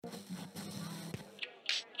Hey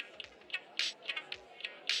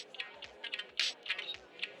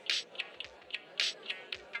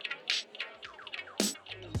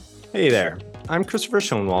there, I'm Christopher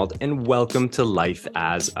Schoenwald, and welcome to Life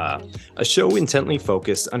as a show intently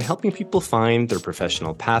focused on helping people find their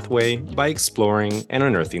professional pathway by exploring and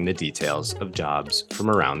unearthing the details of jobs from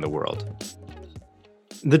around the world.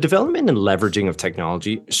 The development and leveraging of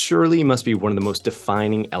technology surely must be one of the most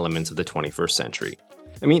defining elements of the 21st century.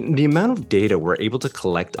 I mean, the amount of data we're able to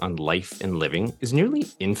collect on life and living is nearly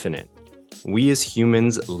infinite. We as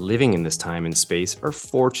humans living in this time and space are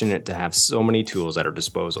fortunate to have so many tools at our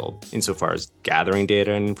disposal, insofar as gathering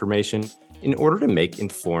data and information, in order to make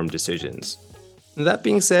informed decisions. That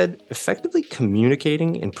being said, effectively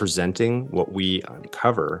communicating and presenting what we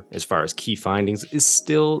uncover as far as key findings is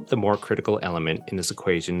still the more critical element in this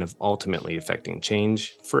equation of ultimately affecting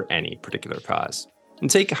change for any particular cause. And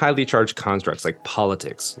take highly charged constructs like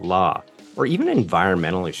politics, law, or even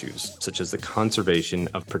environmental issues, such as the conservation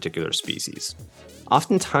of particular species.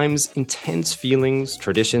 Oftentimes, intense feelings,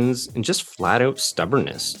 traditions, and just flat-out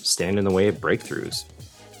stubbornness stand in the way of breakthroughs.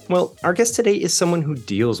 Well, our guest today is someone who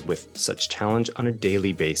deals with such challenge on a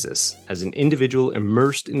daily basis, as an individual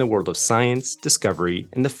immersed in the world of science, discovery,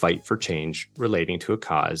 and the fight for change relating to a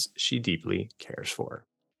cause she deeply cares for.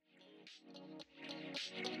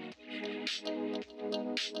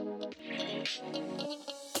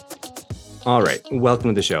 All right, welcome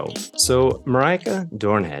to the show. So, Mareike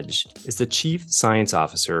Dornhege is the Chief Science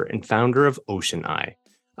Officer and founder of Ocean Eye,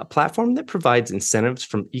 a platform that provides incentives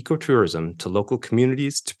from ecotourism to local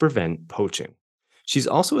communities to prevent poaching. She's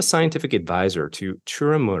also a scientific advisor to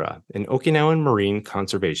Churamura, an Okinawan marine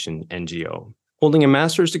conservation NGO. Holding a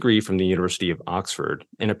master's degree from the University of Oxford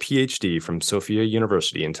and a PhD from Sophia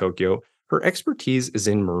University in Tokyo, her expertise is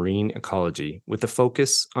in marine ecology with a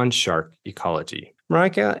focus on shark ecology.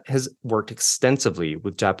 Mareike has worked extensively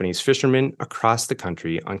with Japanese fishermen across the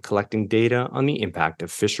country on collecting data on the impact of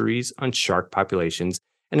fisheries on shark populations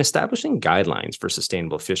and establishing guidelines for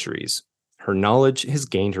sustainable fisheries. Her knowledge has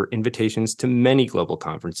gained her invitations to many global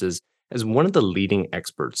conferences as one of the leading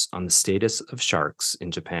experts on the status of sharks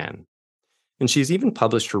in Japan. And she's even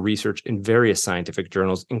published her research in various scientific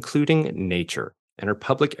journals, including Nature, and her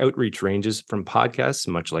public outreach ranges from podcasts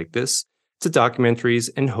much like this to documentaries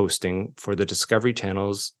and hosting for the Discovery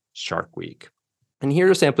Channel's Shark Week. And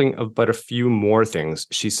here's a sampling of but a few more things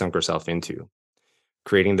she's sunk herself into.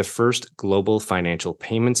 Creating the first global financial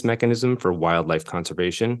payments mechanism for wildlife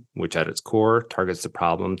conservation, which at its core targets the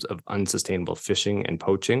problems of unsustainable fishing and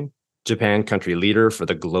poaching. Japan country leader for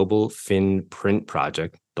the Global Fin Print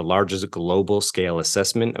Project, the largest global scale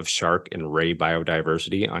assessment of shark and ray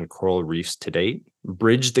biodiversity on coral reefs to date.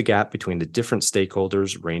 Bridge the gap between the different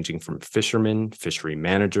stakeholders ranging from fishermen, fishery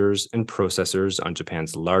managers, and processors on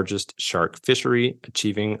Japan's largest shark fishery,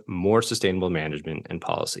 achieving more sustainable management and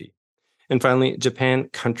policy. And finally, Japan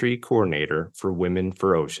Country Coordinator for Women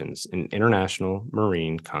for Oceans, an international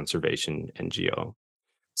marine conservation NGO.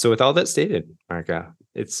 So with all that stated, Mareike,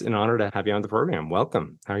 it's an honor to have you on the program.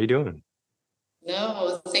 Welcome. How are you doing?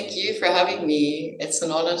 No, thank you for having me. It's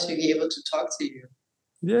an honor to be able to talk to you.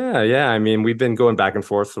 Yeah. I mean, we've been going back and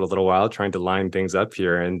forth for a little while, trying to line things up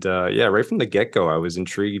here. And right from the get-go, I was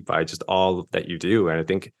intrigued by just all that you do. And I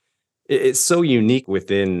think it's so unique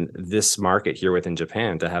within this market here within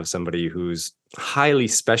Japan to have somebody who's highly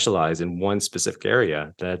specialized in one specific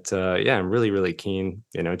area that, I'm really, really keen,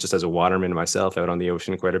 just as a waterman myself out on the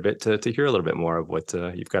ocean quite a bit to hear a little bit more of what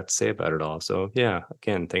you've got to say about it all. So yeah,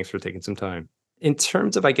 again, thanks for taking some time. In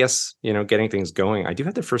terms of, I guess, getting things going, I do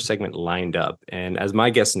have the first segment lined up. And as my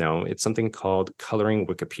guests know, it's something called Coloring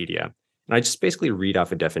Wikipedia. And I just basically read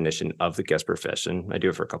off a definition of the guest profession. I do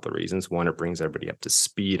it for a couple of reasons. One, it brings everybody up to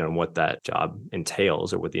speed on what that job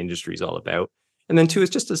entails or what the industry is all about. And then two,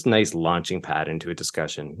 it's just this nice launching pad into a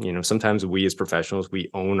discussion. Sometimes we as professionals, we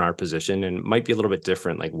own our position and it might be a little bit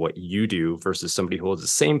different, like what you do versus somebody who holds the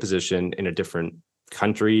same position in a different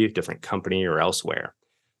country, different company, or elsewhere.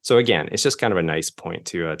 So again, it's just kind of a nice point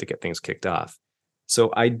to get things kicked off. So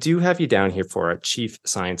I do have you down here for a chief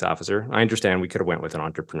science officer. I understand we could have went with an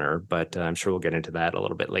entrepreneur, but I'm sure we'll get into that a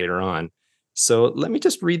little bit later on. So let me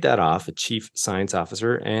just read that off, a chief science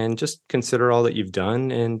officer, and just consider all that you've done,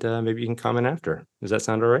 and maybe you can comment after. Does that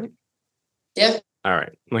sound all right? Yeah. All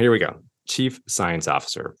right. Well, here we go. Chief science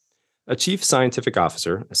officer. A chief scientific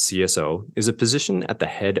officer, a CSO, is a position at the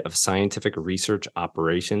head of scientific research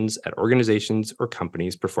operations at organizations or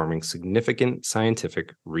companies performing significant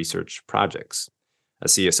scientific research projects. A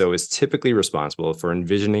CSO is typically responsible for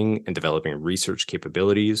envisioning and developing research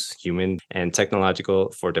capabilities, human and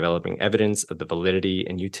technological, for developing evidence of the validity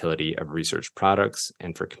and utility of research products,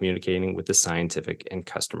 and for communicating with the scientific and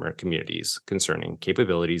customer communities concerning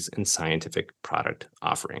capabilities and scientific product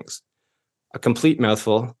offerings. A complete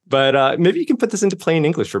mouthful, but maybe you can put this into plain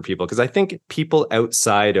English for people, because I think people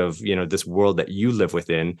outside of this world that you live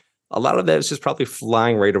within, a lot of that is just probably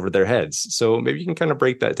flying right over their heads. So maybe you can kind of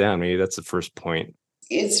break that down. Maybe that's the first point.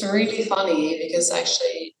 It's really funny because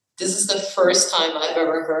actually, this is the first time I've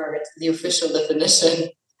ever heard the official definition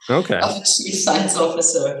Okay. of a chief science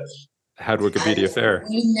officer. How'd Wikipedia And fare?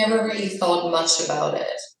 we never really thought much about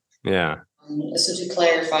it. Yeah. So to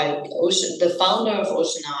clarify, the founder of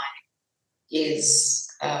Ocean Eye is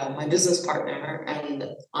my business partner, and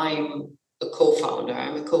I'm a co-founder.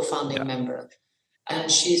 I'm a co-founding member,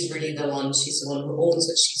 and she's the one who owns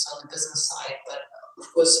it. She's on the business side, but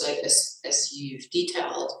of course, like as you've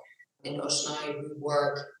detailed, in Ocean Eye, we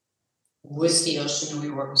work with the ocean, we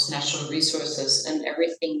work with natural resources, and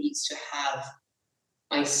everything needs to have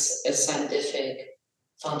a scientific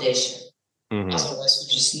foundation. Mm-hmm. Otherwise,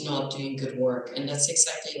 we're just not doing good work, and that's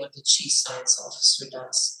exactly what the chief science officer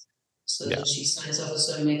does. So the chief science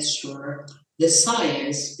officer makes sure the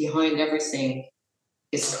science behind everything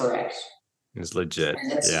is correct. It's legit.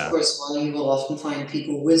 And that's, of course, why you will often find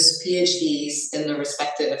people with PhDs in the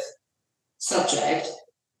respective subject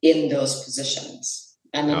in those positions.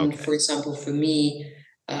 And then, for example, for me,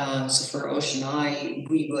 so for Ocean Eye,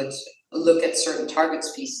 we would look at certain target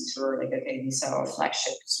species. We're like, okay, these are our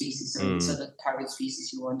flagship species, and these are the target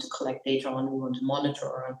species we want to collect data on, we want to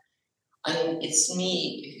monitor on. And it's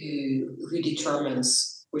me who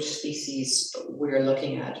determines which species we're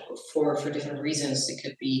looking at for different reasons. It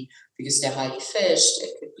could be because they're highly fished,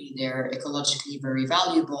 it could be they're ecologically very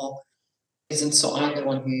valuable. And so I'm the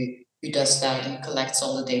one who does that and collects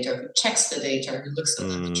all the data, who checks the data, who looks at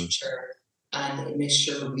the literature, and makes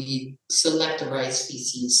sure we select the right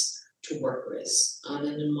species to work with. And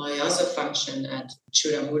then in my other function at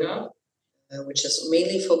Churamura, which is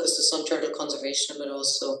mainly focused on turtle conservation, but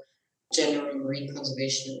also general marine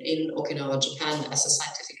conservation in Okinawa, Japan, as a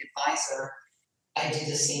scientific advisor, I do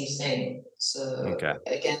the same thing. So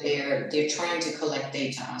again, they're trying to collect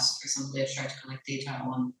data. So for example, they're trying to collect data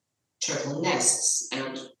on turtle nests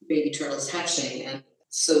and baby turtles hatching. And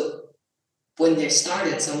so when they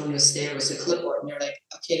started, someone was there with a clipboard, and they're like,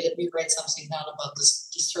 "Okay, let me write something down about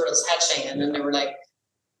these turtles hatching." And then they were like,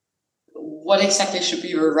 "What exactly should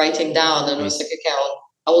we be writing down?" And I was like, "Okay,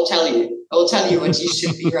 I will tell you. I will tell you what you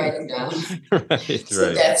should be writing down."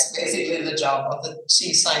 So that's basically the job of the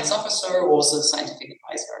chief science officer, or also the scientific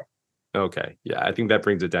advisor. Okay. Yeah. I think that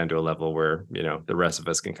brings it down to a level where, the rest of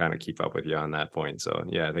us can kind of keep up with you on that point. So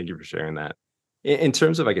yeah, thank you for sharing that. In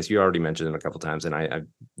terms of, I guess you already mentioned it a couple of times, and I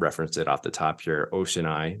referenced it off the top here, Ocean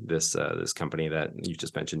Eye, this company that you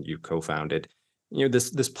just mentioned you co-founded.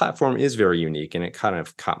 This platform is very unique, and it kind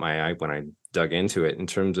of caught my eye when I dug into it in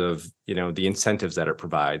terms of, the incentives that it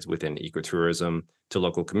provides within ecotourism to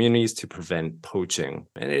local communities to prevent poaching.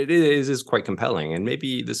 And it is quite compelling. And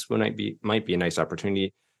maybe this might be a nice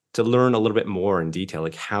opportunity to learn a little bit more in detail.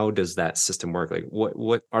 Like, how does that system work? Like,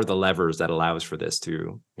 what are the levers that allows for this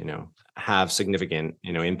to, have significant,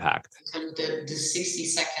 impact? Kind of the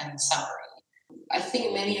 60-second summary. I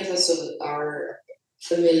think many of us are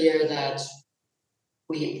familiar that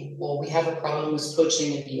we have a problem with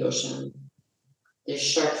poaching in the ocean. There's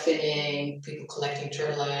shark finning, people collecting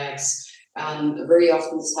turtle eggs, and very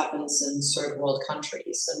often this happens in third world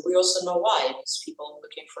countries. And we also know why. It's people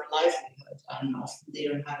looking for a livelihood, and often they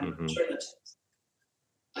don't have an alternative.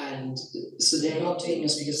 And so they're not doing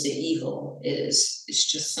this because they're evil. It's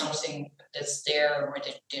just something that's there where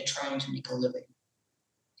they're trying to make a living.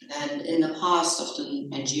 And in the past,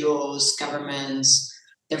 often NGOs, governments,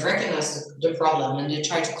 they've recognized the problem, and they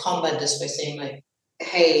try to combat this by saying, like,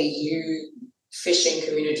 hey, you fishing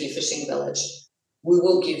community, fishing village, we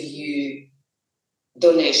will give you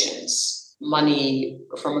donations, money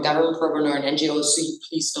from a government program or an NGO, so you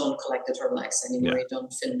please don't collect the turtle eggs anymore, you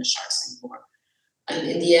don't fin the sharks anymore. And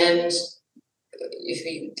in the end, if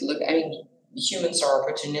we look, humans are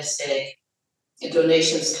opportunistic,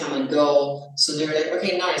 donations come and go. So they're like,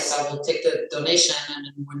 okay, nice, I will take the donation, and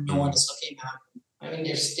then when no one is looking at,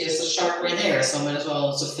 there's a shark right there, so I might as well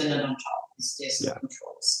also fin it on top. There's no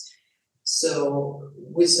controls. So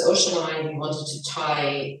with Ocean Eye, we wanted to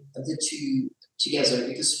tie the two together,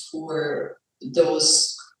 because for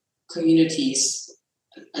those communities,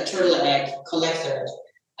 a turtle egg collected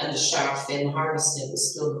and the shark fin harvested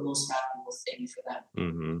is still the most valuable thing for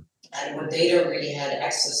them. And what they don't really have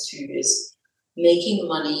access to is making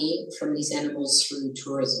money from these animals through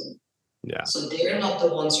tourism. Yeah. So they're not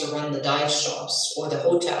the ones who run the dive shops or the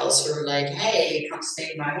hotels who are like, hey, come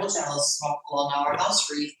stay in my hotels, snorkel on our house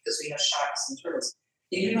reef because we have sharks and turtles.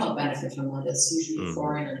 They do not benefit from that. It's usually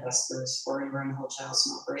foreign investors, foreign run hotels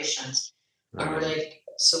and operations. And we're like,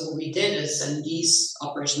 so what we did is, and these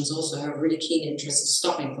operations also have a really keen interest in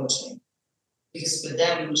stopping poaching. Because for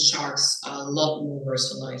them, sharks are a lot more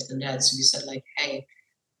versatile than that. So we said like, hey,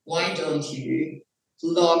 why don't you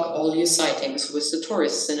log all your sightings with the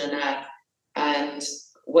tourists in an app? And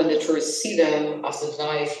when the tourists see them after the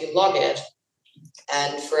dive, you log it.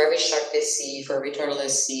 And for every shark they see, for every turtle they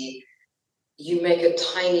see, you make a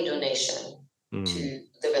tiny donation to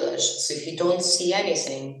the village. So if you don't see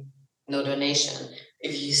anything, no donation.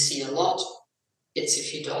 If you see a lot, it's a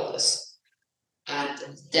few dollars. And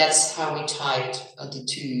that's how we tied the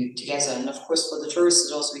two together. And of course, for the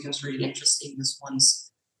tourists, it also becomes really interesting because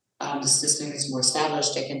once the system is more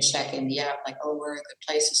established, they can check in the app, like, oh, where are good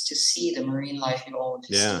places to see the marine life you want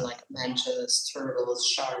to see, like mantas, turtles,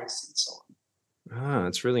 sharks, and so on. Ah,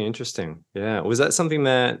 that's really interesting. Yeah. Was that something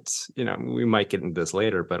that, we might get into this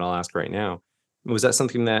later, but I'll ask right now. Was that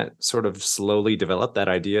something that sort of slowly developed, that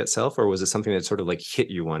idea itself, or was it something that sort of like hit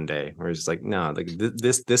you one day where it's like, no, like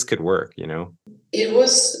this could work, It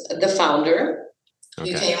was the founder who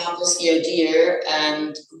came up with the idea,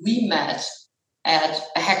 and we met at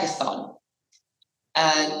a hackathon.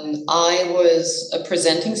 And I was a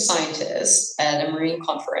presenting scientist at a marine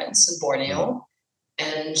conference in Borneo.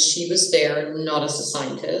 And she was there not as a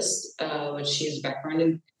scientist, but she has a background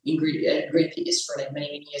in Greenpeace for like many,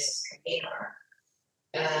 many years as a campaigner.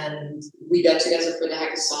 And we got together for the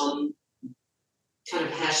hackathon, kind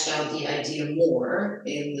of hashed out the idea more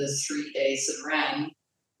in the 3 days it ran.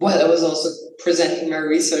 Well, I was also presenting my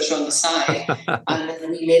research on the side, and then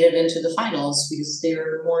we made it into the finals because there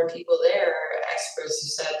were more people there, experts who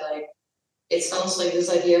said like, it sounds like this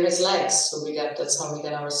idea has legs. So that's how we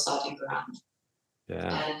got our starting ground.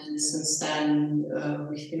 Yeah. And since then,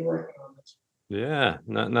 we've been working on it. Yeah,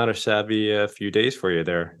 not a shabby few days for you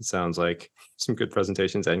there. It sounds like some good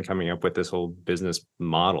presentations and coming up with this whole business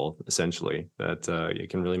model, essentially, that you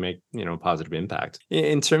can really make, positive impact.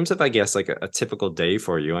 In terms of, I guess, like a typical day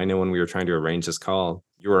for you, I know when we were trying to arrange this call,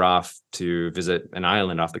 you were off to visit an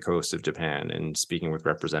island off the coast of Japan and speaking with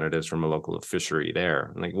representatives from a local fishery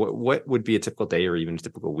there. Like, what would be a typical day or even a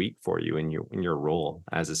typical week for you in your role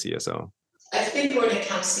as a CSO? I think when it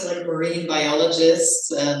comes to like marine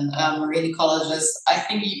biologists and marine ecologists, I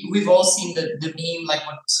think we've all seen the meme, like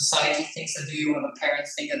what society thinks I do, what my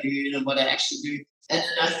parents think I do, and what I actually do. And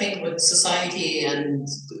I think what society and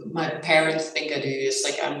my parents think I do is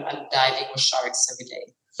like I'm diving with sharks every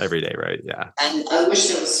day. Every day, right? Yeah. And I wish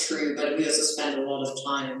that was true, but we also spend a lot of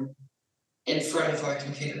time in front of our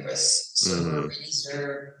computers. So we're really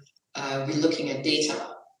there, we're looking at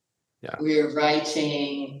data. Yeah. We're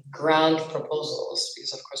writing grant proposals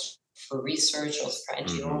because, of course, for research, also for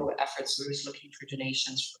NGO efforts, we're always looking for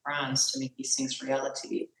donations for grants to make these things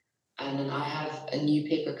reality. And then I have a new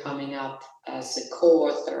paper coming up as a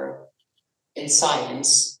co-author in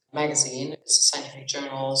Science magazine. It's a scientific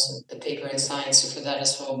journal, so the paper in Science. So for that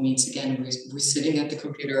as well means, again, we're sitting at the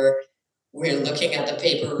computer, we're looking at the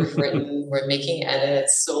paper we've written, we're making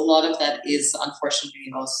edits. So a lot of that is,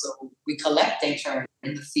 unfortunately, also we collect data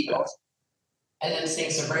in the field. And then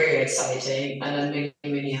things are very exciting. And then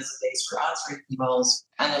many other days we're answering emails,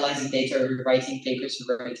 analyzing data, writing papers,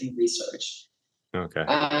 writing research. Okay.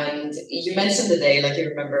 And you mentioned the day, like you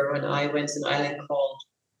remember when I went to an island called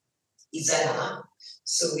Izena.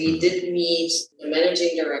 So we did meet the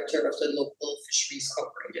managing director of the local fisheries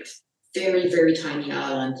cooperative. Very, very tiny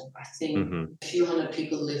island. I think a few hundred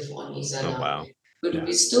people live on Izena. Oh, wow. But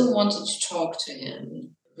we still wanted to talk to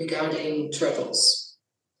him regarding turtles.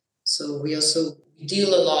 So we also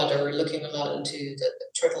deal a lot, or we're looking a lot into the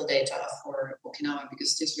turtle data for Okinawa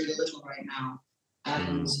because there's very little right now.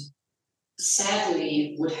 And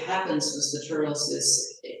sadly, what happens with the turtles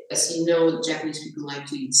is, as you know, Japanese people like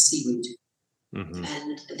to eat seaweed.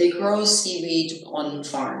 And they grow seaweed on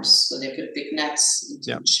farms. So they put big nets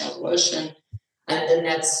into the shallow ocean, and the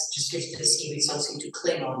nets just give the seaweed something to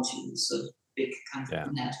cling on to. So big kind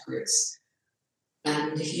of net grids.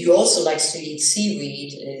 And he also likes to eat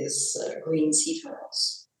seaweed is green sea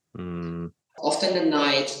turtles. Often at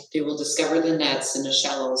night, they will discover the nets in the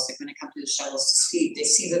shallows. Like when they come to the shallows to sleep, they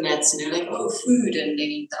see the nets and they're like, oh, food. And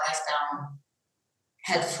they dive down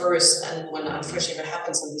head first. And when unfortunately what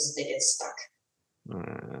happens on this, they get stuck.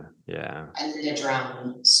 And then they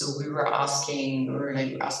drown. So we were asking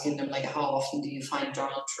them like, how often do you find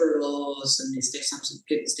drowned turtles? And is there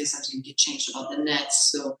something get changed about the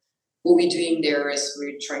nets? So what we're doing there is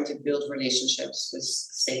we're trying to build relationships with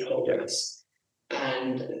stakeholders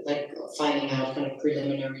and like finding out kind of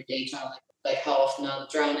preliminary data, like how often are the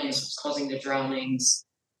drownings, what's causing the drownings,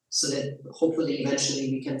 so that hopefully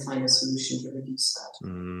eventually we can find a solution to reduce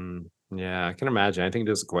that. Yeah, I can imagine. I think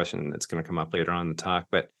this is a question that's going to come up later on in the talk,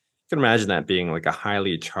 but I can imagine that being like a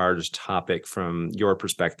highly charged topic from your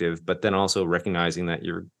perspective, but then also recognizing that if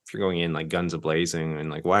you're going in like guns a-blazing and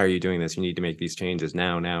like, why are you doing this? You need to make these changes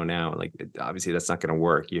now, now, now. Like, obviously, that's not going to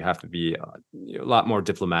work. You have to be a lot more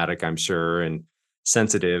diplomatic, I'm sure, and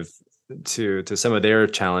sensitive to some of their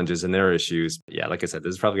challenges and their issues. Yeah, like I said,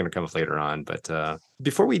 this is probably going to come up later on. But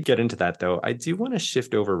before we get into that, though, I do want to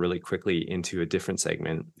shift over really quickly into a different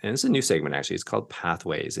segment. And it's a new segment, actually. It's called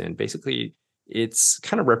Pathways. And basically, it's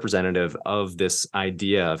kind of representative of this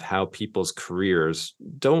idea of how people's careers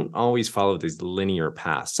don't always follow these linear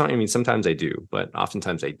paths. I mean, sometimes they do, but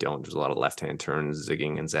oftentimes they don't. There's a lot of left-hand turns,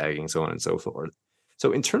 zigging and zagging, so on and so forth.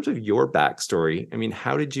 So in terms of your backstory, I mean,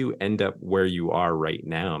 how did you end up where you are right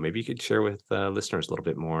now? Maybe you could share with listeners a little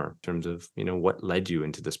bit more in terms of, what led you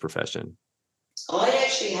into this profession. I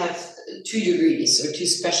actually have 2 degrees or 2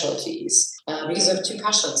 specialties because I have 2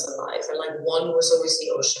 passions in life. And like one was always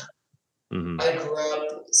the ocean. Mm-hmm. I grew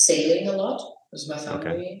up sailing a lot with my Okay.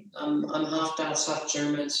 family. I'm half Dutch, half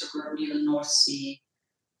German, so grew up near the North Sea.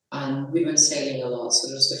 And we've been sailing a lot. So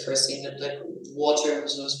it was the first thing that like water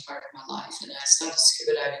was always part of my life. And I started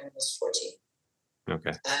scuba diving when I was 14.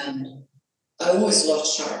 Okay. And I always loved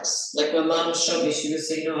sharks. Like my mom showed me, she was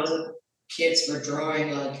saying, as kids were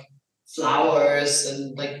drawing like flowers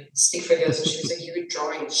and like stick figures. And she was like, you were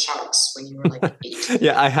drawing sharks when you were like 8.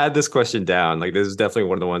 Yeah, I had this question down. Like, this is definitely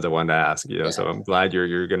one of the ones I wanted to ask, so I'm glad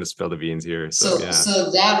you're going to spill the beans here. So yeah.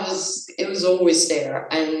 So it was always there.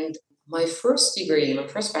 And my first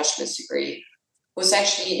bachelor's degree was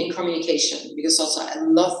actually in communication, because also I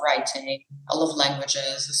love writing, I love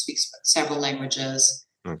languages, I speak several languages.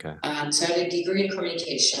 Okay. So I had a degree in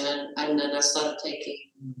communication, and then I started taking,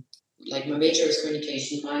 like, my major is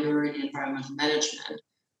communication, minor in environmental management.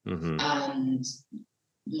 Mm-hmm. And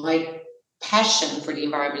my passion for the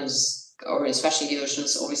environment is, or especially the ocean,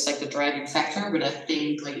 is always like the driving factor. But I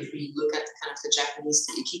think, like, if we look at kind of the Japanese,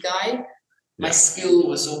 the ikigai, my skill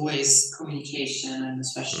was always communication and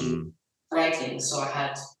especially writing. So I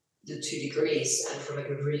had the 2 degrees, and for like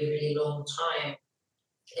a really, really long time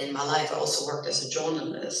in my life, I also worked as a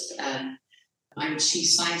journalist, and I'm chief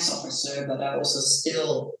science officer, but I also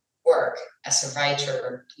still work as a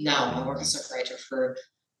writer now. I work as a writer for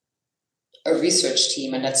a research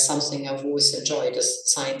team, and that's something I've always enjoyed,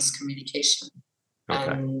 is science communication.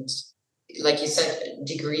 Okay. And like you said,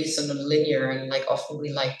 degrees are not linear, and like often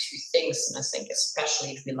we like 2 things, and I think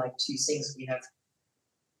especially if we like 2 things, we have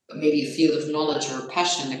maybe a field of knowledge or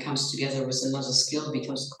passion that comes together with another skill,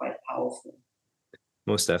 becomes quite powerful.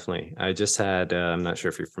 Most definitely. I just had, I'm not sure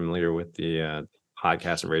if you're familiar with the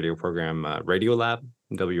podcast and radio program, Radio Lab,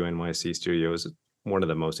 WNYC Studios, one of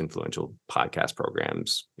the most influential podcast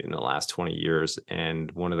programs in the last 20 years.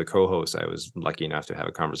 And one of the co-hosts, I was lucky enough to have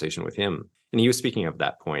a conversation with him. And he was speaking of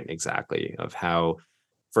that point exactly, of how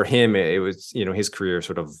for him, it was, his career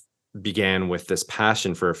sort of began with this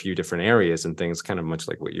passion for a few different areas and things, kind of much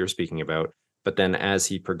like what you're speaking about. But then as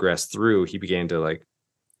he progressed through, he began to like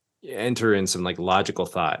enter in some like logical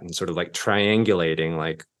thought and sort of like triangulating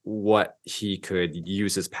like what he could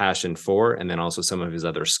use his passion for, and then also some of his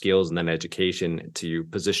other skills and then education to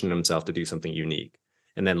position himself to do something unique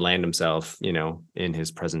and then land himself, in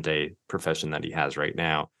his present day profession that he has right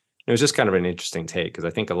now. It was just kind of an interesting take, because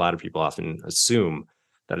I think a lot of people often assume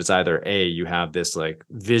that it's either A, you have this like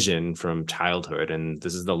vision from childhood and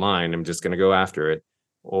this is the line, I'm just going to go after it,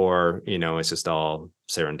 or it's just all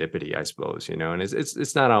serendipity, I suppose, and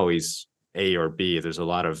it's not always A or B. There's a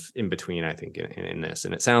lot of in between, I think, in this,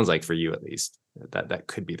 and it sounds like for you at least that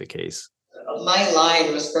could be the case. My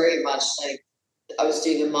line was very much like, I was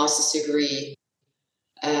doing a master's degree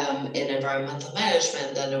in environmental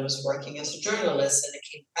management, and I was working as a journalist, and I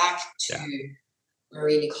came back to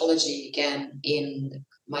marine ecology again in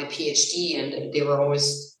my PhD, and they were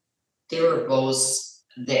both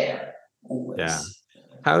there always. Yeah.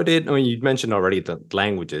 How did, you mentioned already the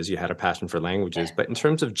languages, you had a passion for languages, but in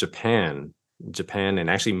terms of Japan and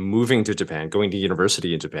actually moving to Japan, going to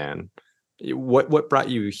university in Japan, what brought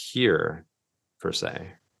you here per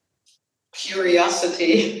se?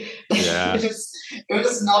 Curiosity. Yeah. It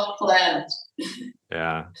was not planned.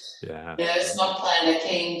 Yeah. It's not planned. I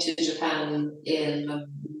came to Japan in my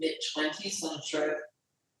mid-20s on a trip.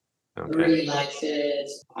 Okay. Really liked it.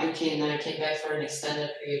 I came back for an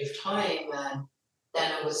extended period of time, and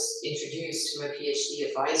then I was introduced to my PhD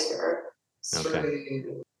advisor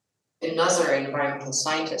through another environmental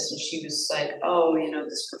scientist, and she was like, "Oh,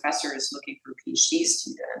 this professor is looking for a PhD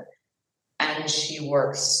student, and she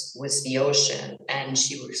works with the ocean, and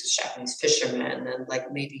she works with Japanese fishermen, and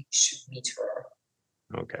like maybe you should meet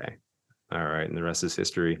her." Okay. All right. And the rest is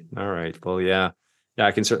history. All right. Well, yeah. Yeah,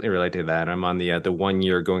 I can certainly relate to that. I'm on the 1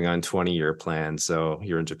 year going on 20-year plan. So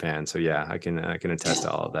here in Japan. So yeah, I can attest Yeah,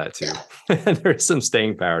 to all of that too. yeah. There's some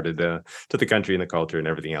staying power to the country and the culture and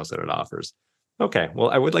everything else that it offers. Okay. Well,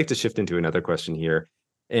 I would like to shift into another question here.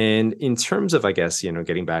 And in terms of, I guess,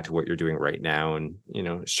 getting back to what you're doing right now and,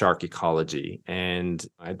 shark ecology, and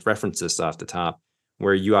I'd reference this off the top,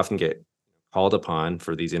 where you often get called upon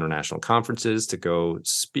for these international conferences to go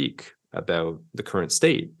speak about the current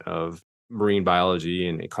state of marine biology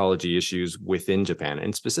and ecology issues within Japan,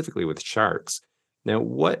 and specifically with sharks. Now,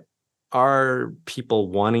 what are people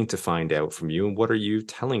wanting to find out from you, and what are you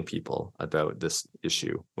telling people about this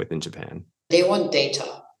issue within Japan? They want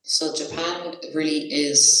data. So Japan really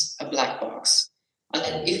is a black box. And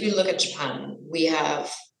then if you look at Japan, we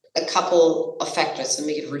have a couple of factors that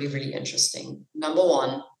make it really, really interesting. Number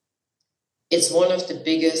one, it's one of the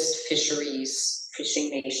biggest fishing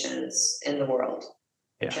nations in the world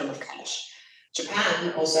in Yeah. terms of catch.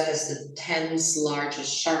 Japan also has the 10th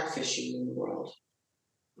largest shark fishery in the world.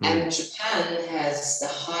 Mm, And Japan has the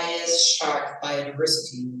highest shark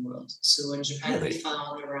biodiversity in the world. So in Japan, we really?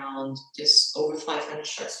 found around just over 500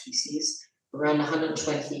 shark species. Around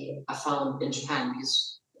 120 are found in Japan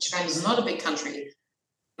because Japan is not a big country,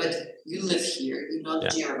 but you live here, you know the Yeah.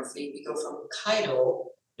 geography. We go from Hokkaido,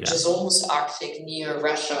 which Yeah. is almost Arctic near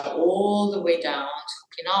Russia, all the way down to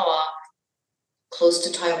Okinawa, close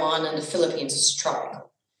to Taiwan and the Philippines is tropical.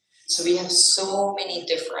 So we have so many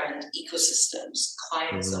different ecosystems,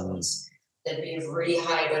 climate Mm, zones, that we have really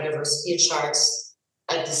high biodiversity of sharks,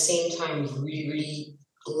 at the same time really, really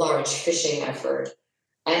large fishing effort.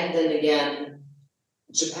 And then again,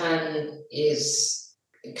 Japan is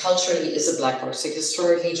culturally is a black box. Like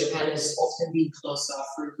historically, Japan has often been closed off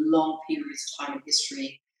for long periods of time in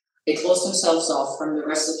history. They closed themselves off from the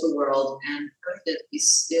rest of the world, and part of it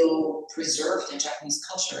is still preserved in Japanese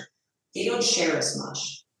culture. They don't share as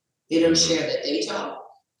much. They don't mhm. share the data,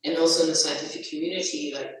 and also in the scientific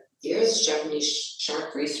community, like there's Japanese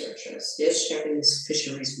shark researchers, there's Japanese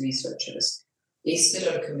fisheries researchers. They sit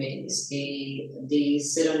on committees. They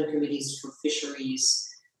sit on committees for fisheries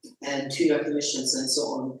and tuna commissions and so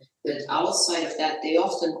on. But outside of that, they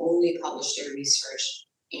often only publish their research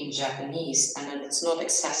in Japanese, and then it's not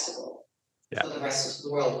accessible Yeah. for the rest of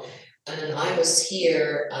the world. And then I was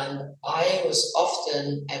here, and I was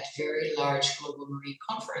often at very large global marine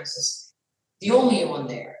conferences, the only one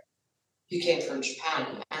there who came from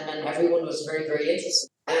Japan. And then everyone was very, very interested.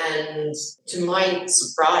 And to my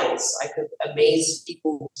surprise, I could amaze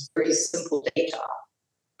people with very simple data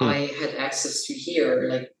Hmm. I had access to here,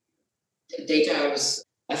 like data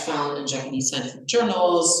I found in Japanese scientific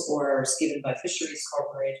journals or given by fisheries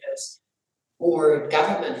corporators or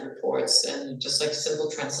government reports, and just like simple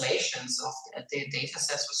translations of the data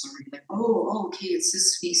sets was already like, oh, okay, it's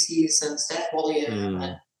this species and it's that volume.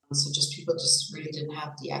 And Mm. so just people just really didn't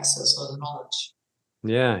have the access or the knowledge.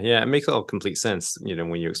 Yeah, yeah, it makes all complete sense,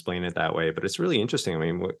 when you explain it that way. But it's really interesting. I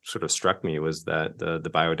mean, what sort of struck me was that the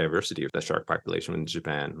biodiversity of the shark population in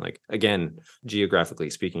Japan, like again, geographically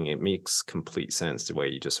speaking, it makes complete sense the way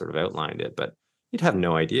you just sort of outlined it. But you'd have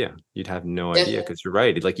no idea. You'd have no idea Yeah. because you're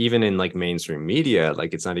right. Like even in like mainstream media,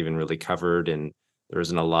 like it's not even really covered, and there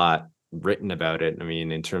isn't a lot written about it. I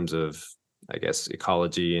mean, in terms of, I guess,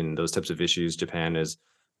 ecology and those types of issues, Japan is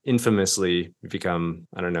infamously become,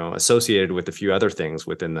 I don't know, associated with a few other things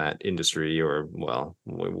within that industry, or well,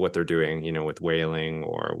 what they're doing, with whaling,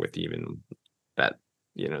 or with even that,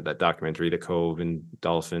 that documentary, The Cove, and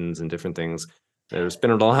dolphins and different things. There's been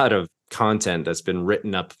a lot of content that's been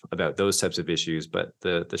written up about those types of issues, but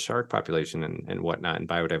the shark population and whatnot and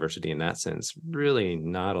biodiversity in that sense, really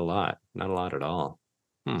not a lot at all.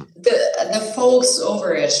 Hmm. The folks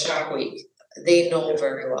over at Shark Week, they know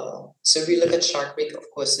very well. So if you look Yeah, at Shark Week, of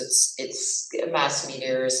course, it's a mass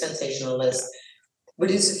media, sensationalist, yeah,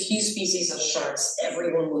 but it's a few species of sharks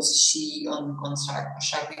everyone wants to see on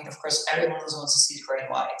Shark Week. Of course, everyone wants to see great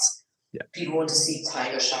whites. yeah. People want to see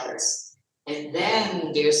tiger sharks. And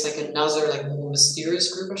then there's like another like more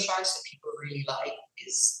mysterious group of sharks that people really like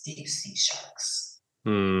is deep sea sharks.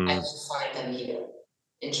 And Hmm. you find them here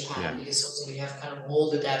in Yeah. Japan because also we have kind of all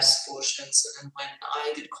the depths of oceans. And when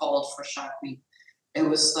I get called for Shark Week, it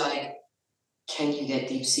was like, can you get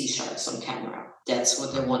deep sea sharks on camera? That's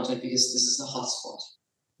what they wanted because this is a hotspot.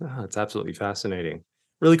 Oh, it's absolutely fascinating.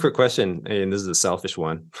 Really quick question, and this is a selfish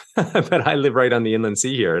one, but I live right on the inland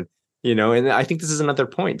sea here. And I think this is another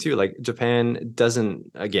point too. Like Japan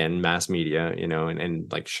doesn't, again, mass media,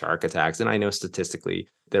 and like shark attacks. And I know statistically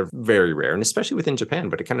they're very rare, and especially within Japan,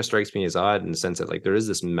 but it kind of strikes me as odd in the sense that like there is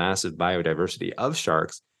this massive biodiversity of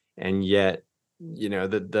sharks. And yet,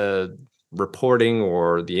 the reporting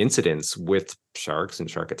or the incidents with sharks and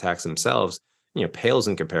shark attacks themselves, pales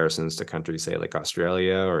in comparisons to countries, say like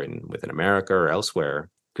Australia or within America or elsewhere.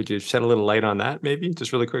 Could you shed a little light on that, maybe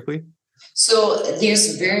just really quickly? So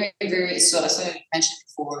there's so as I mentioned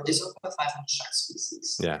before, there's over 500 shark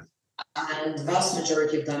species. Yeah. And the vast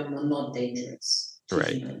majority of them are not dangerous to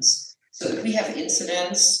Right. humans. So if we have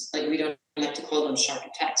incidents, like we don't like to call them shark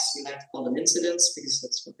attacks, we like to call them incidents because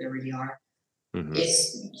that's what they really are. Mm-hmm.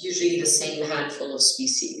 It's usually the same handful of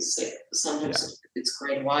species. Like sometimes it's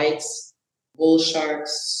great whites, bull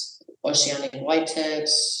sharks, oceanic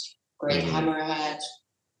whitetips, great hammerhead,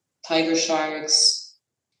 tiger sharks,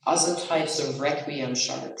 other types of requiem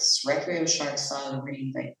sharks. Requiem sharks are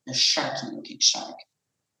really like a sharky-looking shark.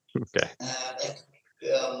 Okay.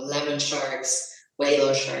 Lemon sharks,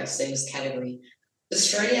 whale sharks, same category.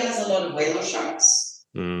 Australia has a lot of whale sharks,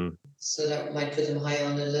 so that might put them high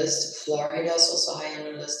on the list. Florida is also high on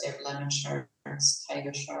the list. They have lemon sharks,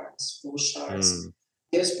 tiger sharks, bull sharks.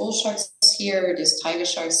 There's bull sharks here, there's tiger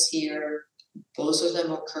sharks here. Both of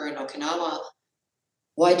them occur in Okinawa.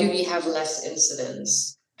 Why do we have less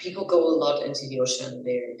incidents? People go a lot into the ocean.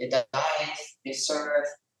 They dive, they surf.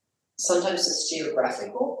 Sometimes it's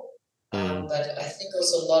geographical, but I think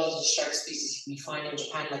also a lot of the shark species we find in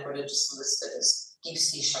Japan, like what I just listed, is deep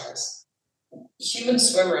sea sharks. Human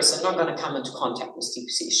swimmers are not going to come into contact with deep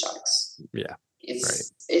sea sharks. Yeah,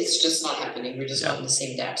 it's just not happening. We're just not in the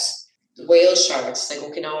same depths. The whale sharks, like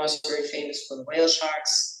Okinawa is very famous for the whale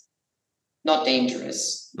sharks. Not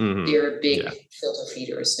dangerous. They're big filter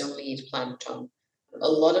feeders. They only eat plankton. A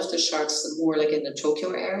lot of the sharks, more like in the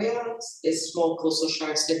Tokyo area, is small coastal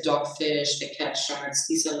sharks. They're dogfish, they're cat sharks.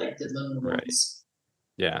 These are like the little ones.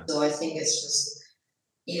 Yeah. So I think it's just,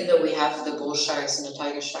 even though we have the bull sharks and the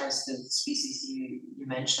tiger sharks, the species you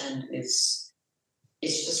mentioned, it's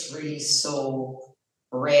just really so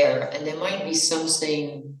rare. And there might be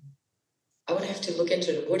something, I would have to look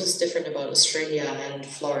into it. What is different about Australia and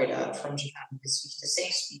Florida from Japan? Because we have the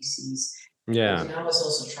same species. Yeah. Okinawa is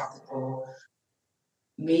also tropical.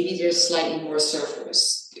 Maybe there's slightly more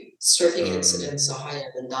surfers. Surfing incidents are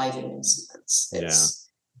higher than diving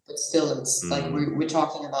incidents. But still, it's like we're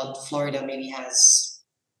talking about Florida maybe has,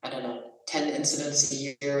 I don't know, 10 incidents a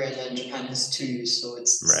year, and then Japan has 2. So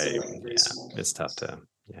it's still like a very small difference. It's tough to,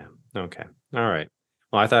 Okay. All right.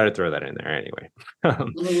 Well, I thought I'd throw that in there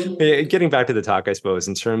anyway. Getting back to the talk, I suppose,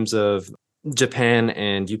 in terms of Japan,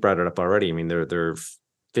 and you brought it up already. I mean, their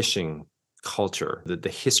fishing culture, the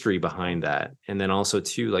history behind that, and then also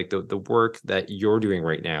too, like the work that you're doing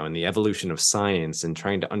right now and the evolution of science and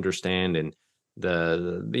trying to understand and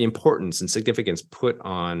the importance and significance put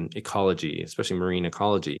on ecology, especially marine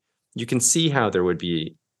ecology. You can see how there would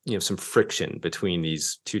be some friction between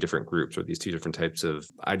these two different groups or these two different types of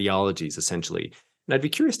ideologies, essentially. And I'd be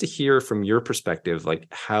curious to hear from your perspective, like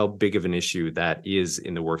how big of an issue that is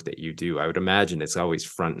in the work that you do. I would imagine it's always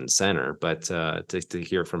front and center, but to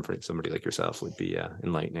hear from somebody like yourself would be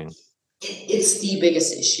enlightening. It's the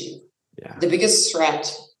biggest issue. Yeah. The biggest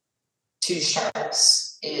threat to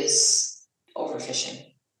sharks is overfishing.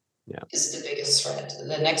 Yeah. Is the biggest threat.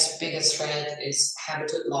 The next biggest threat is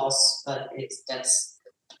habitat loss, but that's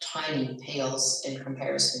tiny, pales in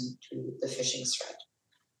comparison to the fishing threat.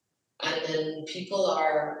 And then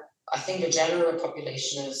I think the general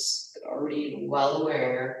population is already well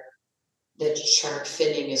aware that shark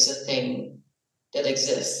finning is a thing that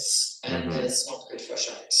exists and that it's not good for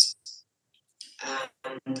sharks.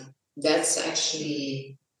 And that's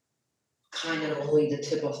actually kind of only the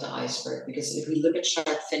tip of the iceberg, because if we look at shark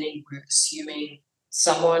finning, we're assuming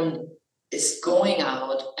someone is going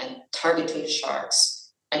out and targeting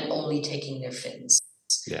sharks and only taking their fins.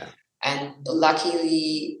 Yeah. And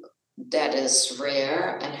luckily, that is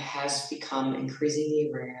rare and has become increasingly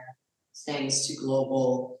rare thanks to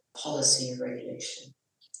global policy and regulation.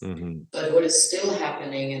 But what is still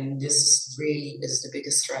happening, and this really is the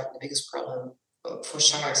biggest threat, the biggest problem for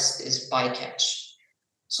sharks, is bycatch.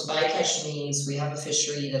 So bycatch means we have a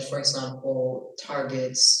fishery that, for example,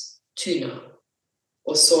 targets tuna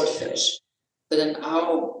or swordfish. But then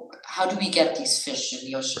how do we get these fish in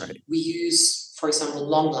the ocean? Right. We use, for example,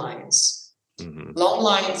 long lines. Long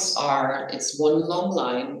lines it's one long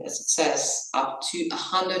line, as it says, up to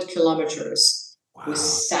 100 kilometers with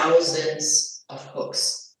thousands of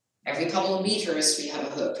hooks. Every couple of meters, we have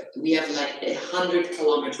a hook. We have like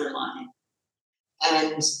 100-kilometer line.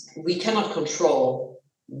 And we cannot control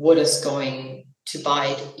what is going to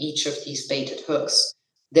bite each of these baited hooks.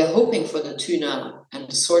 They're hoping for the tuna and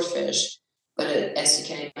the swordfish, but as you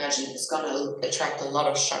can imagine, it's going to attract a lot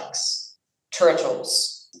of sharks,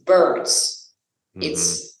 turtles, birds.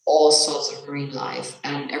 It's all sorts of marine life,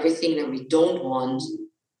 and everything that we don't want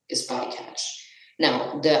is bycatch.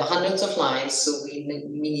 Now, there are hundreds of lines, so we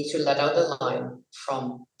need to let out the line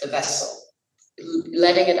from the vessel.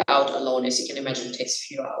 Letting it out alone, as you can imagine, takes a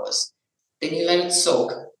few hours. Then you let it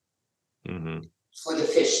soak for the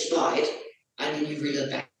fish to bite, and then you reel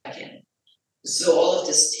it back in. So all of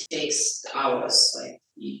this takes hours. Like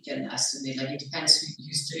you can estimate, like it depends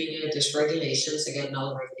who's doing it. There's regulations. Again, all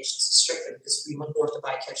the regulations are stricter because we want more of the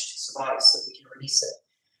bycatch to survive so we can release it.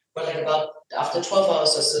 But like about after 12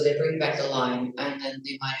 hours or so, they bring back the line, and then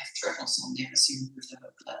they might have turtles on there. So you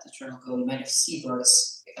let the turtle go. You might have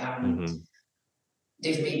seabirds.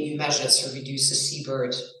 They've made new measures to reduce the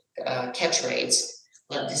seabird catch rates.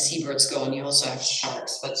 Let the seabirds go, and you also have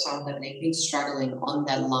sharks. But some of them, they've been struggling on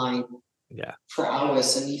that line for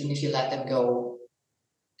hours, and even if you let them go,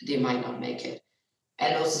 they might not make it.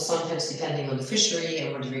 And also sometimes depending on the fishery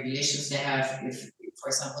and what the regulations they have, if, for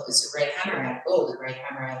example, it's a great hammerhead, the great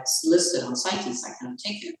hammerhead is listed on CITES, I cannot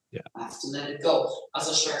take it. I have to let it go.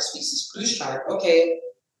 Other shark species, blue shark, okay,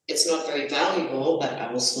 it's not very valuable, but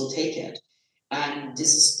I will still take it. And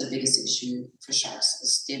this is the biggest issue for sharks,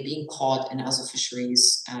 is they're being caught in other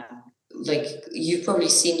fisheries. Like you've probably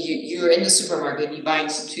seen, you're in the supermarket and you're buying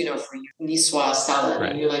some tuna for your Niçoise salad,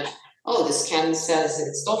 and you're like, oh, this can says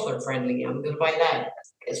it's dolphin friendly. I'm going to buy that.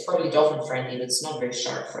 It's probably dolphin friendly, but it's not very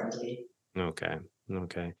shark friendly. Okay.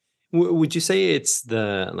 Would you say it's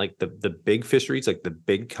the big fisheries, like the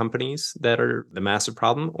big companies that are the massive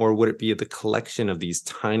problem, or would it be the collection of these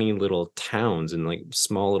tiny little towns and like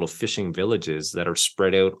small little fishing villages that are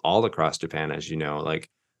spread out all across Japan, as you know, like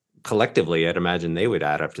collectively, I'd imagine they would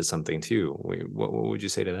add up to something too. What would you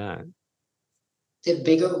say to that? The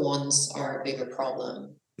bigger ones are a bigger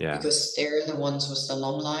problem. Yeah. Because they're the ones with the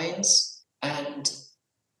long lines, and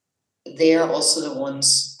they are also the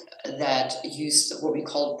ones that use what we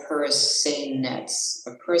call purse seine nets.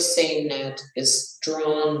 A purse seine net is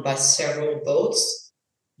drawn by several boats.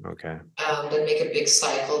 Okay. That make a big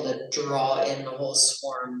cycle that draw in a whole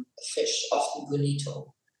swarm of fish, often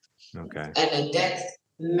bonito. Okay. And in that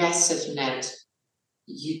massive net,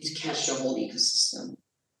 you catch the whole ecosystem.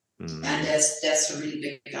 And that's a really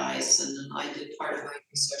big guys. And then I did part of my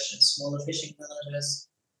research in smaller fishing villages.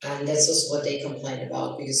 And that's also what they complain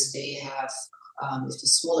about, because they have, if the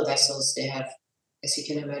smaller vessels, they have, as you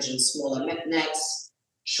can imagine, smaller nets,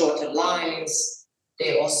 shorter lines.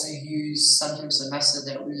 They also use sometimes a method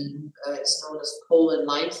that is known as pole and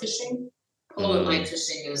line fishing. Pole and line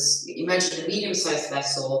fishing is, imagine a medium-sized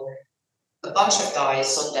vessel, a bunch of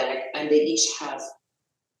guys on deck, and they each have,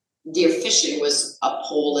 they're fishing with a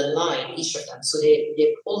pole and line, each of them. So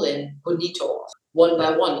they pull in bonito one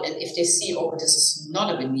by one. And if they see, oh, this is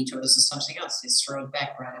not a bonito, this is something else, they throw it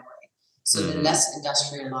back right away. So the less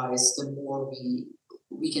industrialized, the more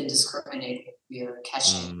we can discriminate what we are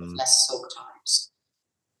catching with less soak times.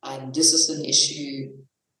 And this is an issue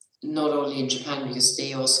not only in Japan, because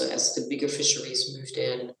they also, as the bigger fisheries moved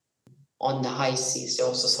in on the high seas, they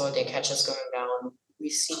also saw their catches going down.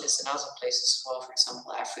 We've seen this in other places as well, for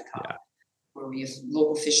example, Africa, where we have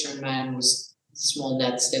local fishermen with small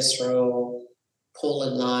nets they throw, pole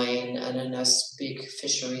and line, and then as big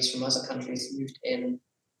fisheries from other countries moved in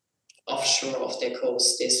offshore off their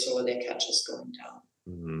coast, they saw their catches going down.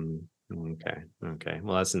 Okay.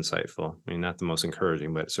 Well, that's insightful. I mean, not the most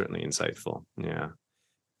encouraging, but certainly insightful. Yeah.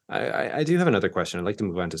 I do have another question. I'd like to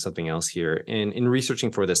move on to something else here. In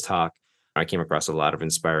researching for this talk, I came across a lot of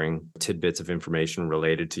inspiring tidbits of information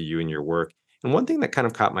related to you and your work. And one thing that kind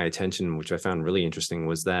of caught my attention, which I found really interesting,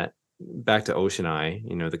 was that back to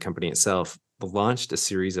OceanEye, the company itself launched a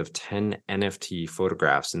series of 10 NFT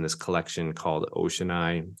photographs in this collection called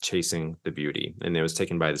OceanEye Chasing the Beauty. And it was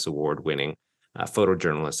taken by this award-winning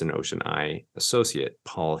photojournalist and OceanEye associate,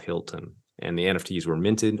 Paul Hilton. And the NFTs were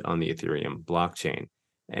minted on the Ethereum blockchain.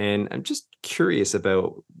 And I'm just curious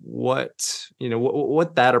about what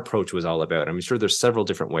that approach was all about. I'm sure there's several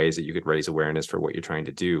different ways that you could raise awareness for what you're trying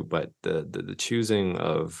to do, but the choosing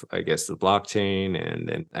of, I guess, the blockchain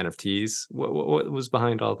and NFTs, what was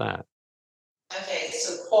behind all that? Okay,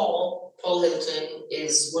 so Paul Hilton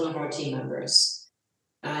is one of our team members,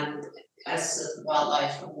 and as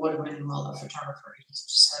a award-winning wildlife photographer, he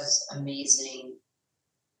just has amazing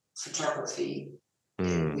photography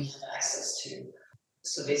that we have access to.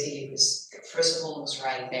 So basically, it was, first of all, it was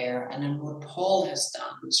right there. And then what Paul has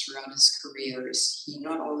done throughout his career is he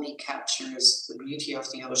not only captures the beauty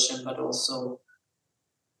of the ocean, but also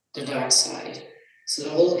the dark side. So the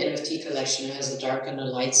whole NFT collection has a dark and a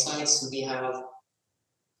light side. So we have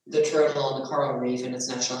the turtle on the coral reef in its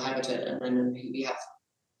natural habitat, and then we have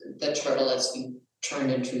the turtle that's been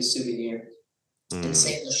turned into a souvenir. And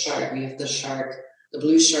same the shark. We have the shark, the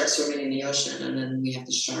blue shark swimming in the ocean, and then we have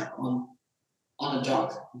the shark on a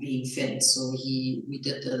dock being finned. So we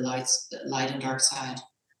did the light and dark side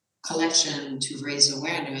collection to raise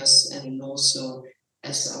awareness, and also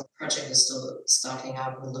as our project is still starting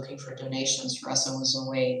out, we're looking for donations. For us, it was a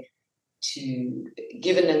way to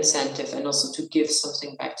give an incentive and also to give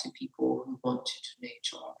something back to people who want to donate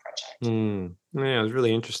to our project. Yeah, it was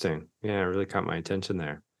really interesting. Yeah, it really caught my attention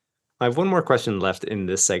there. I have one more question left in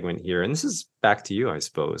this segment here, and this is back to you, I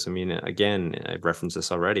suppose. I mean, again, I've referenced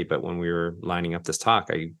this already, but when we were lining up this talk,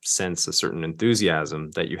 I sense a certain enthusiasm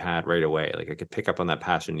that you had right away. Like I could pick up on that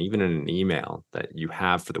passion, even in an email that you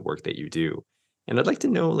have for the work that you do. And I'd like to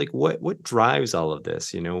know, like, what drives all of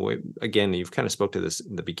this? Again, you've kind of spoke to this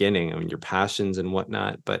in the beginning. I mean, your passions and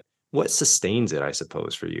whatnot, but what sustains it? I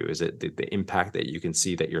suppose for you, is it the impact that you can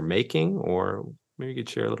see that you're making, or maybe you could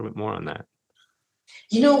share a little bit more on that?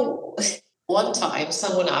 You know, one time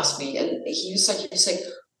someone asked me, and he was like,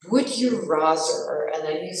 would you rather? And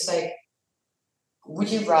then he's like, would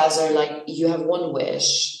you rather like you have one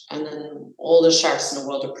wish and then all the sharks in the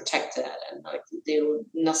world are protected and like they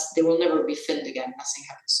will never be finned again, nothing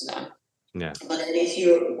happens to them. Yeah, But then if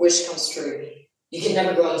your wish comes true, you can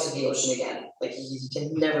never go into the ocean again. Like you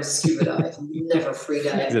can never scuba dive, never free dive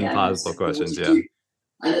these again. It's impossible like, what would questions. you Yeah, do?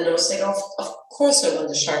 And then I was like, of course I want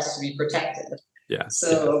the sharks to be protected. yeah, yeah,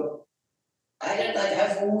 So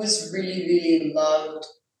I've always really, really loved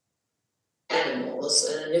animals.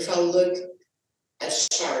 And if I look at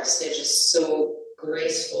sharks, they're just so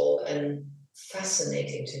graceful and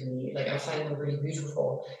fascinating to me. Like I find them really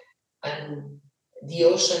beautiful. And the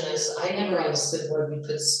ocean is I never understood why we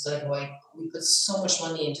put so much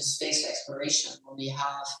money into space exploration when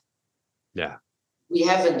yeah. we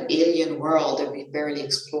have an alien world that we barely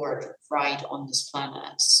explored right on this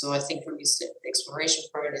planet. So I think for me the exploration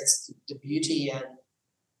part it's the beauty, and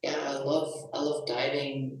yeah, I love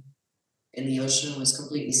diving in the ocean when it's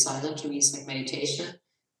completely silent. To me it's like meditation.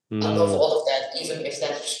 I love Mm, all of that, even if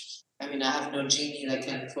that, I mean, I have no genie that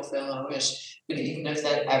can fulfill my wish, but even if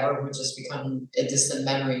that ever would just become a distant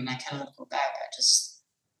memory and I cannot go back, I just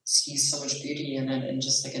see so much beauty in it and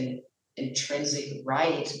just like an intrinsic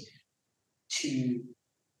right to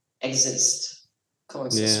exist,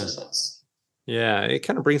 coexist yeah, with us. yeah. It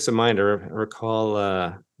kind of brings to mind. I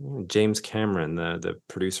recall James Cameron, the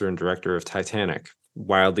producer and director of Titanic,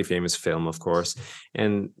 wildly famous film, of course.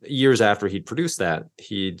 And years after he'd produced that,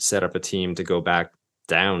 he'd set up a team to go back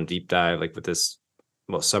down, deep dive, like with this,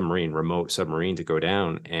 well, submarine, remote submarine to go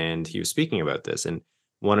down. And he was speaking about this. And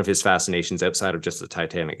one of his fascinations outside of just the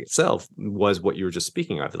Titanic itself was what you were just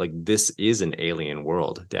speaking of. Like, this is an alien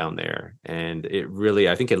world down there. And it really,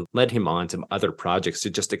 I think it led him on to other projects to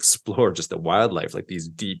just explore just the wildlife, like these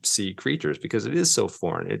deep sea creatures, because it is so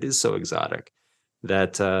foreign, it is so exotic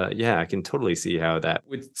that yeah, I can totally see how that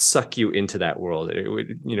would suck you into that world. It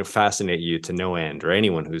would, fascinate you to no end, or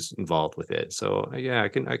anyone who's involved with it. So yeah, I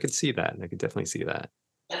could see that. I could definitely see that.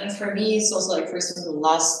 And for me, it's also like, for example,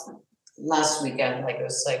 last weekend, like it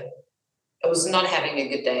was like I was not having a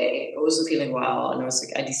good day. I wasn't feeling well, and I was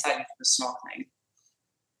like, I decided to go snorkeling,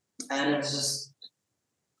 and I was just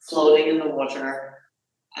floating in the water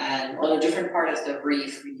and on a different part of the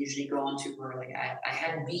reef we usually go onto where like I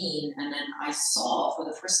hadn't been, and then I saw for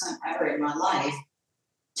the first time ever in my life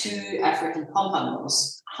two African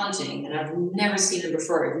pompanos hunting, and I've never seen them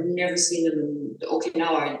before. I've never seen them in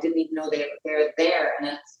Okinawa. I didn't even know they're there. And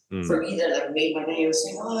then for Mm, me that like made my day. I was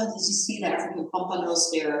like, oh, did you see the African pompanos?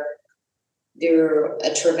 They're a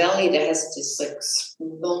trevally that has this like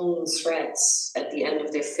long threads at the end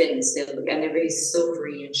of their fins. And they're very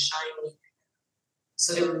silvery and shiny.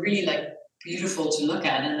 So they were really like beautiful to look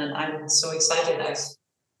at. And then I'm so excited.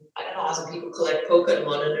 I don't know how some people collect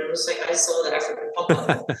Pokemon, and it was like I saw the African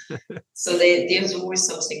pompano. So there's always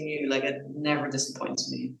something new. Like it never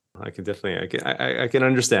disappoints me. I can definitely, I can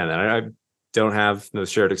understand that. I don't have those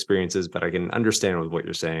shared experiences, but I can understand with what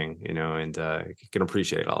you're saying, and I can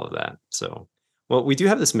appreciate all of that. So, well, we do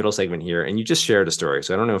have this middle segment here, and you just shared a story.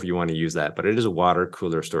 So I don't know if you want to use that, but it is a water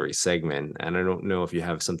cooler story segment. And I don't know if you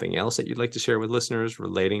have something else that you'd like to share with listeners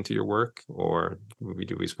relating to your work, or we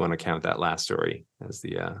just want to count that last story as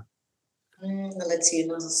the, Let's see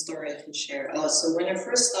another story I can share. Oh, so when I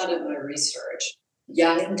first started my research,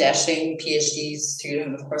 young and dashing PhD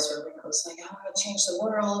student, of course, I was like, I want to change the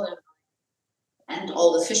world and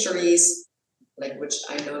all the fisheries, like which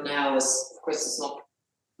I know now is, of course, it's not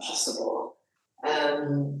possible.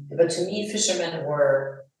 But to me, fishermen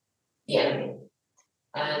were the enemy.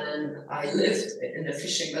 And I lived in a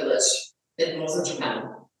fishing village in northern Japan.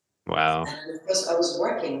 Wow. And of course, I was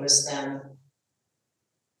working with them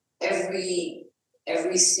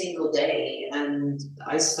every single day. And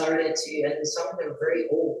I started to, and some of them were very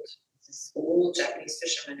old. This old Japanese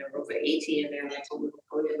fishermen, they were over 80, and they're like, oh,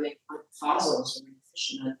 my father was a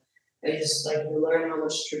fisherman. And just like you learn how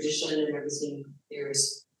much tradition and everything there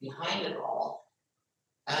is behind it all.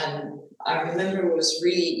 And I remember it was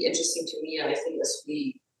really interesting to me. I think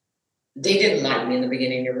they didn't like me in the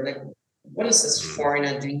beginning. They were like, "What is this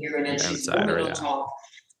foreigner doing here?" And then she's a woman on top.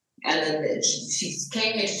 And then she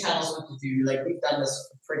came here to tell us what to do. Like, we've done this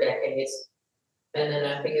for decades. And then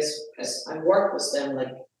I think as I work with them,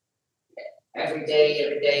 like every day,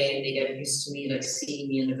 and they get used to me, like seeing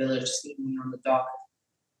me in the village, seeing me on the dock.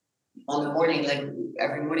 On the morning, like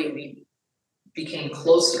every morning, we became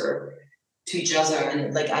closer to each other.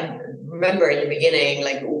 And like I remember in the beginning,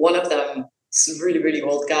 like one of them, this really, really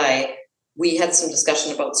old guy, we had some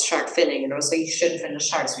discussion about shark finning, and I was like, you shouldn't fin the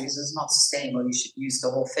sharks because it's not sustainable. You should use the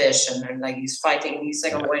whole fish. And then like he's fighting, and he's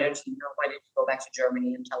like, oh, why did you go back to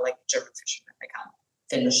Germany and tell like German fishermen I can't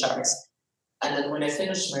fin the sharks? And then when I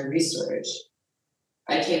finished my research,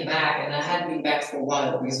 I came back, and I hadn't been back for a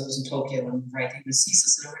while because I was in Tokyo and writing the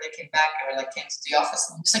thesis. And when I came back, I like came to the office,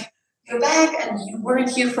 and he was like, you're back, and you weren't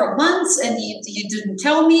here for months, and you didn't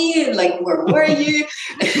tell me, like, where were you?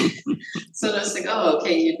 So I was like, oh,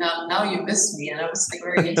 okay, now you missed me. And I was like,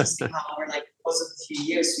 very interesting how over like the course of a few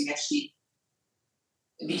years we actually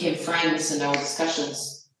became friends, and our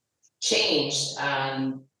discussions changed.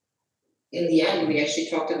 And in the end, we actually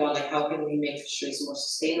talked about like how can we make fisheries more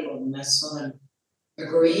sustainable. And I saw them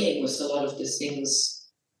agreeing with a lot of these things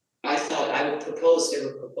I thought I would propose. They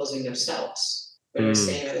were proposing themselves. But we're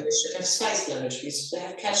saying that we should have size limits, we should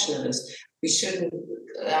have catch limits, we shouldn't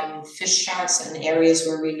fish sharks in areas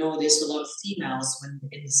where we know there's a lot of females when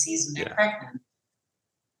in the season they're pregnant.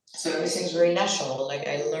 So everything's very natural. Like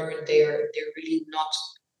I learned they're really not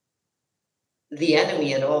the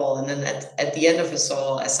enemy at all. And then at the end of it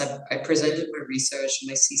all, as I presented my research,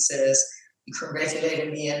 my thesis, he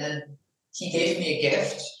congratulated me, and then he gave me a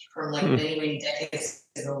gift from like many, many decades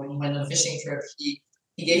ago when he went on a fishing trip.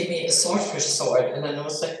 He gave me a swordfish sword, and then I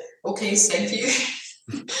was like, okay, thank you.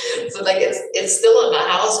 So like it's still in my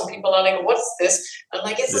house, and people are like, what's this? I'm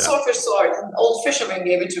like, it's a swordfish sword. An old fisherman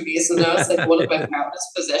gave it to me, so now it's like one of my proudest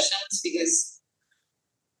possessions, because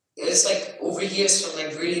it's like over years from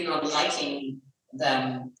like really not liking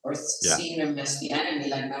them or seeing them as the enemy,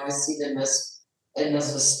 like now I see them as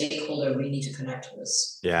a stakeholder we need to connect with.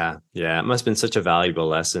 Yeah. It must have been such a valuable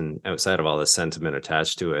lesson outside of all the sentiment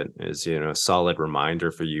attached to it. Is, a solid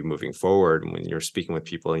reminder for you moving forward when you're speaking with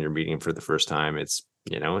people and you're meeting them for the first time. It's,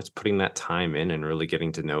 it's putting that time in and really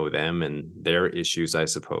getting to know them and their issues, I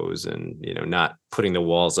suppose, and, not putting the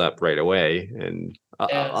walls up right away and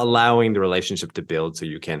allowing the relationship to build so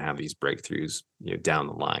you can have these breakthroughs, down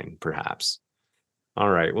the line, perhaps. All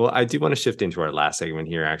right. Well, I do want to shift into our last segment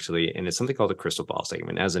here, actually, and it's something called a crystal ball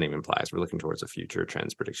segment. As the name implies, we're looking towards the future,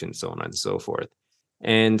 trends, predictions, so on and so forth.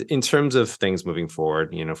 And in terms of things moving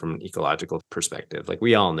forward, from an ecological perspective, like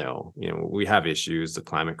we all know, we have issues, the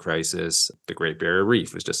climate crisis, the Great Barrier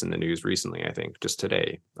Reef was just in the news recently, I think, just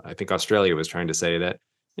today. I think Australia was trying to say that,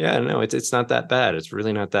 it's not that bad. It's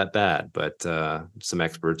really not that bad. But some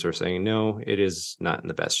experts are saying, no, it is not in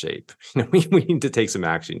the best shape. We need to take some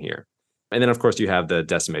action here. And then, of course, you have the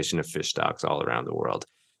decimation of fish stocks all around the world.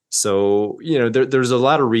 So, there's a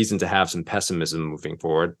lot of reason to have some pessimism moving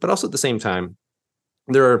forward, but also at the same time,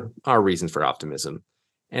 there are reasons for optimism.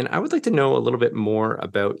 And I would like to know a little bit more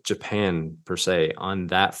about Japan per se on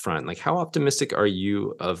that front. Like, how optimistic are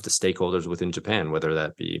you of the stakeholders within Japan, whether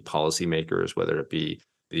that be policymakers, whether it be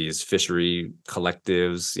these fishery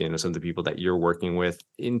collectives, some of the people that you're working with,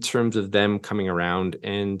 in terms of them coming around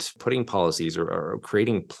and putting policies or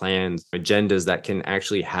creating plans, agendas that can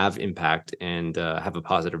actually have impact and have a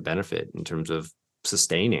positive benefit in terms of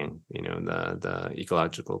sustaining, the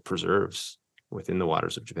ecological preserves within the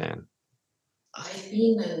waters of Japan? I've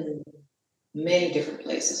been in many different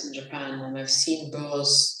places in Japan, and I've seen both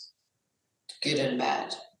good and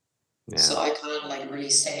bad. Yeah. So I can't like really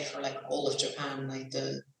say for like all of Japan. Like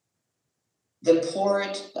the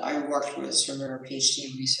port that I worked with from our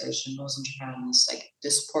PhD research in northern Japan is like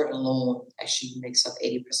this port alone actually makes up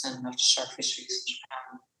 80% of the shark fisheries in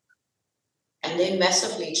Japan. And they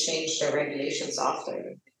massively changed their regulations after.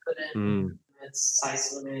 They put in limits,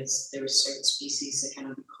 size limits. There were certain species that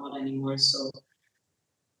cannot be caught anymore. So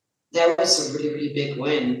that was a really, really big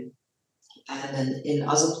win. And then in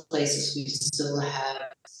other places, we still have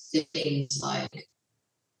things like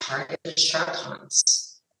targeted shark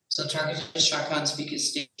hunts. So targeted shark hunts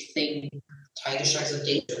because they think tiger sharks are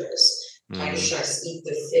dangerous. Tiger sharks eat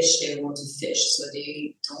the fish they want to fish, so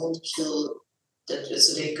they don't kill.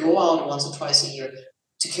 So they go out once or twice a year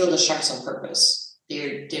to kill the sharks on purpose.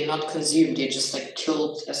 They're not consumed. They're just like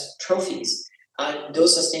killed as trophies.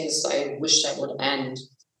 Those are things I wish that would end.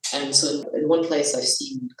 And so in one place I've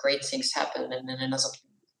seen great things happen, and in another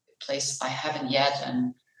place I haven't yet.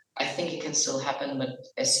 And I think it can still happen, but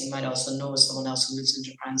as you might also know, as someone else who lives in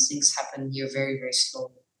Japan, things happen here very, very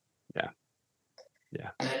slowly. Yeah.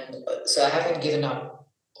 Yeah. And so I haven't given up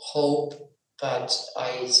hope, but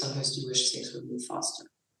I sometimes do wish things would move faster.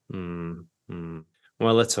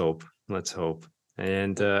 Well, let's hope. Let's hope.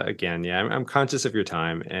 And again, yeah, I'm conscious of your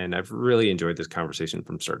time, and I've really enjoyed this conversation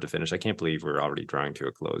from start to finish. I can't believe we're already drawing to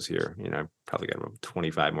a close here. I've probably got about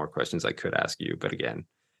 25 more questions I could ask you, but again,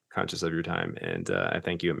 conscious of your time. And I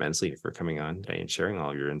thank you immensely for coming on today and sharing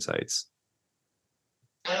all of your insights.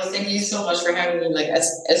 Oh, thank you so much for having me. Like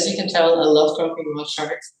as you can tell, I love talking about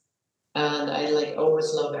sharks, and I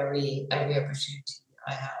always love every opportunity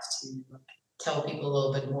I have to tell people a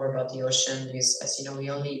little bit more about the ocean, because as you know,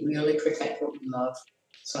 we only protect what we love.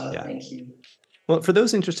 So Yeah. thank you. Well, for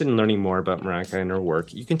those interested in learning more about Mareike and her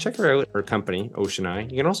work, you can check her out, her company, Ocean Eye.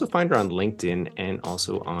 You can also find her on LinkedIn and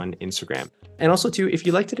also on Instagram. And also, too, if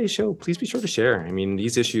you like today's show, please be sure to share. I mean,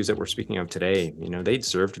 these issues that we're speaking of today, they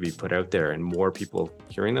deserve to be put out there, and more people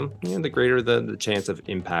hearing them, the greater the chance of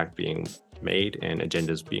impact being made and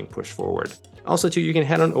agendas being pushed forward. Also, too, you can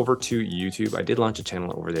head on over to YouTube. I did launch a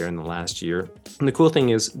channel over there in the last year. And the cool thing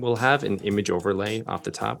is we'll have an image overlay off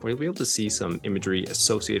the top where you'll be able to see some imagery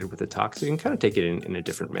associated with the talk, so you can kind of take it in a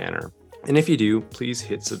different manner. And if you do, please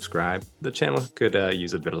hit subscribe. The channel could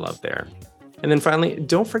use a bit of love there. And then finally,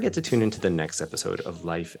 don't forget to tune into the next episode of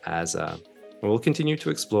Life as A, where we'll continue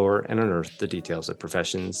to explore and unearth the details of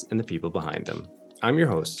professions and the people behind them. I'm your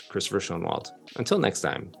host, Christopher Schoenwald. Until next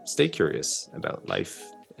time, stay curious about life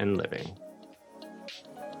and living.